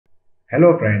Hello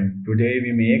friends, today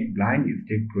we make blind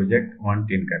stick project on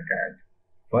Tinkercad.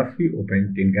 First we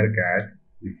open Tinkercad.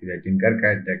 This is a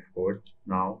Tinkercad text code.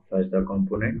 Now search the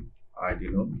component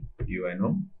Arduino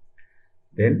Uno.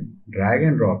 Then drag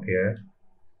and drop here.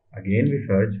 Again we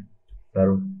search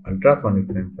ultrasonic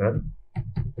sensor.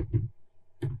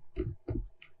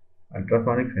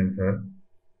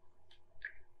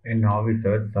 And now we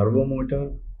search servo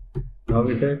motor. Now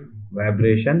we search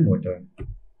vibration motor.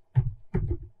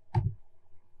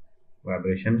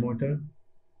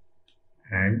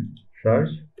 And search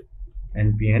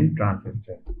NPN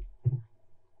transistor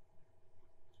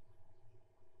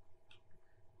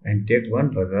and take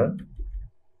one buzzer.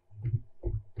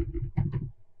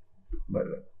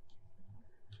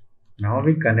 Now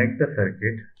we connect the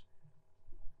circuit.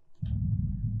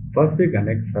 First we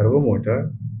connect servo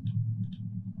motor.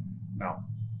 Now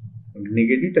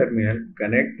negative terminal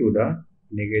connect to the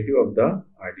negative of the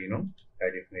Arduino,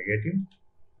 that is negative.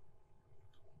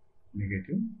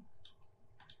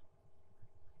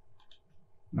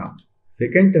 Now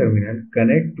second terminal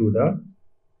connect to the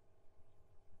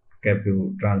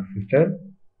capacitor transistor.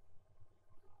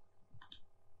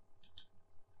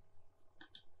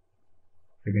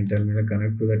 Second terminal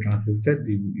connect to the transistor,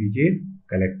 which is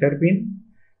collector pin,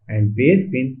 and base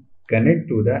pin connect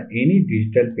to the any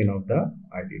digital pin of the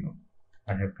Arduino.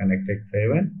 I have connected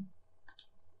 7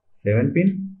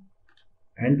 pin.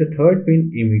 And the third pin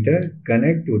emitter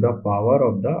connect to the power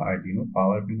of the Arduino,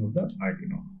 power pin of the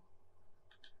Arduino,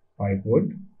 5 volt.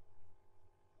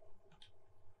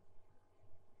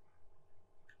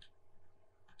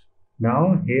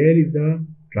 Now here is the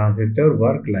transistor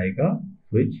work like a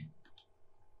switch.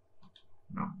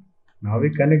 Now we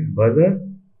connect buzzer.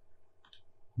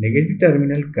 Negative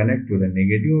terminal connect to the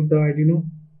negative of the Arduino,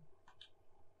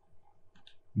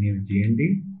 means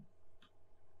GND.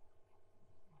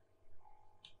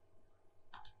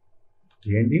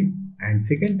 And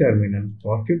second terminal,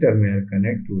 positive terminal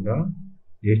connect to the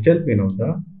digital pin of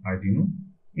the Arduino,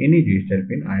 any digital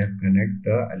pin. I have connect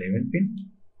the 11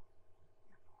 pin.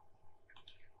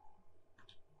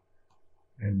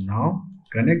 And now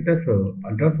connect the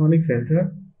ultrasonic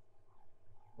sensor.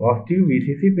 Positive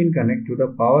VCC pin connect to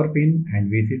the power pin,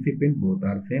 and VCC pin both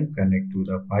are same, connect to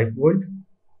the 5 volt.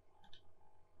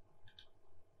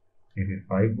 This is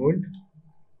 5 volt.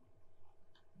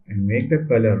 And make the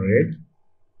color red.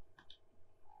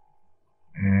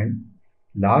 And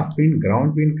last pin,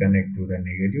 ground pin, connect to the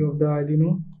negative of the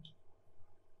Arduino.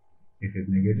 This is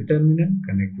negative terminal,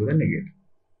 connect to the negative.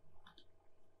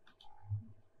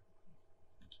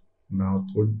 Now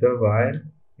put the wire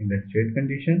in the straight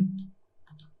condition.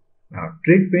 Now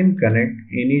trick pin connect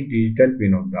any digital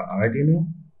pin of the Arduino.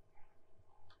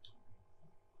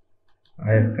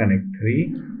 I have connect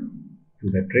 3 to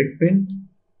the trick pin,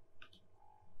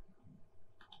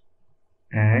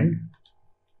 and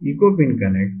echo pin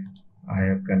connect. I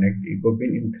have connect echo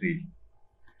pin in 3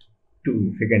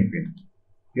 to second pin.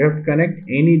 You have to connect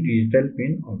any digital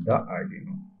pin of the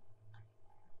Arduino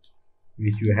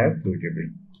which you have suitable.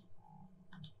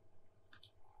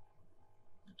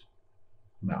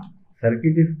 Now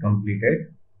circuit is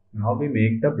completed. Now we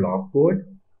make the block code.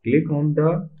 Click on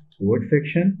the code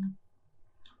section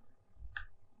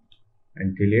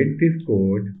and delete this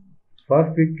code.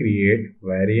 First we create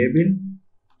variable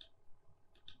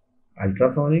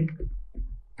ultrasonic,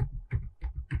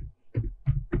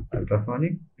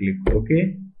 click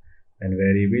OK, then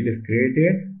variable is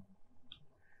created,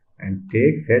 and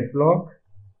take set block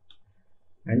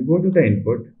and go to the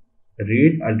input,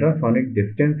 read ultrasonic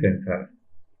distance sensor.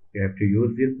 You have to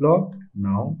use this block.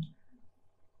 Now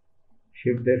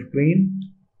shift the screen.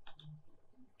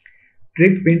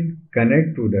 Trick pin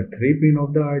connect to the 3 pin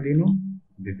of the Arduino.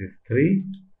 This is 3,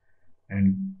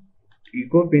 and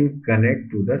echo pin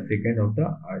connect to the second of the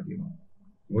Arduino.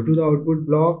 Go to the output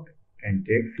block and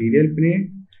take serial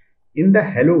pin. In the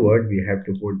hello world we have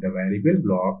to put the variable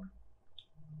block.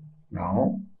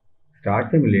 Now start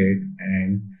simulate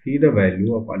and see the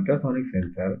value of ultrasonic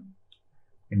sensor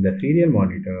in the serial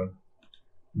monitor.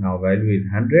 Now value is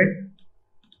 100.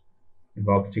 If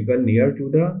obstacle near to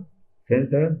the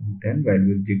sensor, then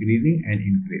value is decreasing and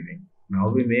increasing. Now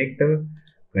we make the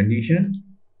condition.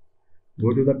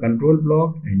 Go to the control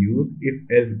block and use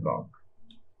if-else block.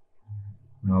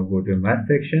 Now go to math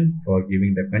section for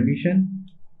giving the condition.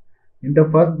 In the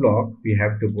first block, we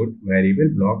have to put variable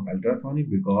block ultrasonic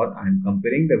because I am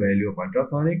comparing the value of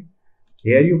ultrasonic.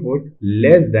 Here you put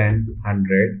less than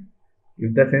 100.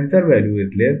 If the sensor value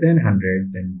is less than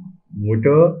 100, then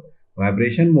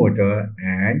vibration motor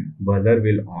and buzzer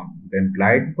will on. Then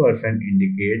light person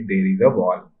indicate there is a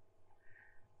wall.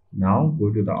 Now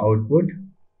go to the output.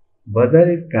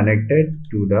 Buzzer is connected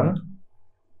to the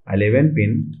 11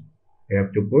 pin. We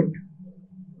have to put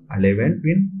 11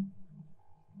 pin.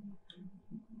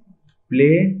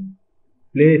 Play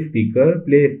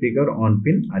speaker on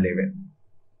pin 11.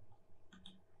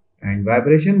 And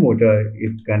vibration motor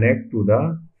is connect to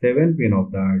the 7 pin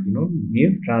of the Arduino,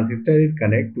 means transistor is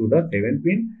connect to the 7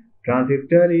 pin.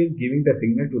 Transistor is giving the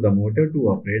signal to the motor to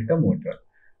operate the motor.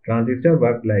 Transistor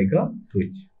work like a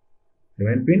switch.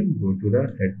 7 pin, go to the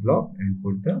set block and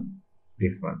put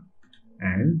this one.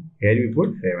 And here we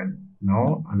put 7.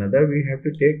 Now another we have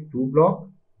to take 2 blocks.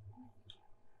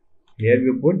 Here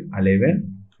we put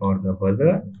 11 for the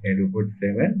buzzer. Here we put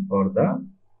 7 for the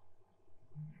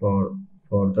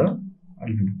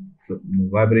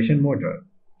vibration motor.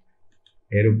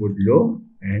 Here you put low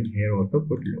and here also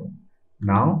put low.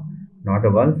 Now not a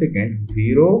 1 second,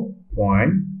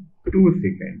 0.2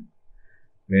 second.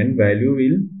 When value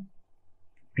will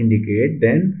indicate,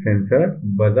 then sensor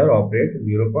buzzer operates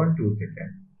 0.2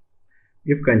 second.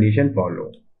 If condition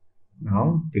follow.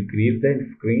 Now decrease the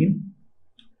screen.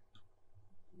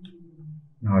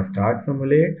 Now start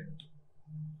simulating.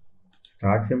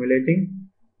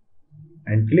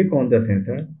 And click on the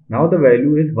sensor. Now the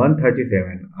value is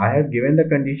 137. I have given the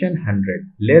condition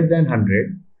 100, less than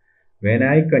 100. When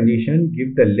I condition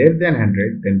give the less than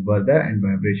 100, then buzzer and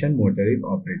vibration motor is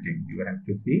operating. You have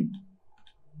to see.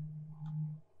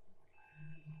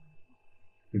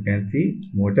 You can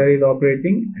see motor is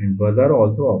operating and buzzer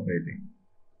also operating.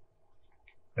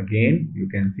 Again, you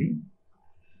can see.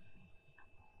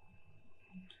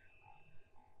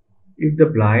 If the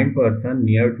blind person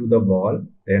near to the ball,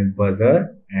 then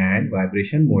buzzer and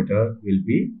vibration motor will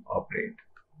be operate.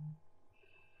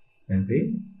 And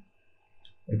see,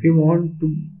 if you want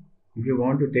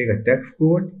to take a text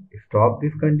code, stop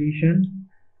this condition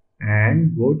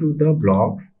and go to the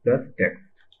blocks plus text.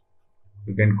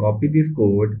 You can copy this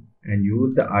code and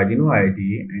use the Arduino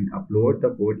ID and upload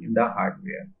the code in the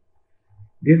hardware.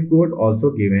 This code also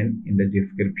given in the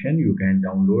description. You can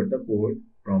download the code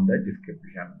from the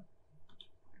description.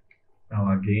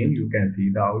 Now again you can see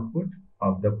the output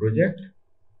of the project.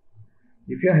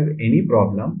 If you have any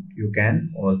problem, you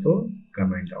can also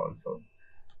comment also.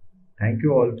 Thank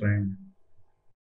you all friends.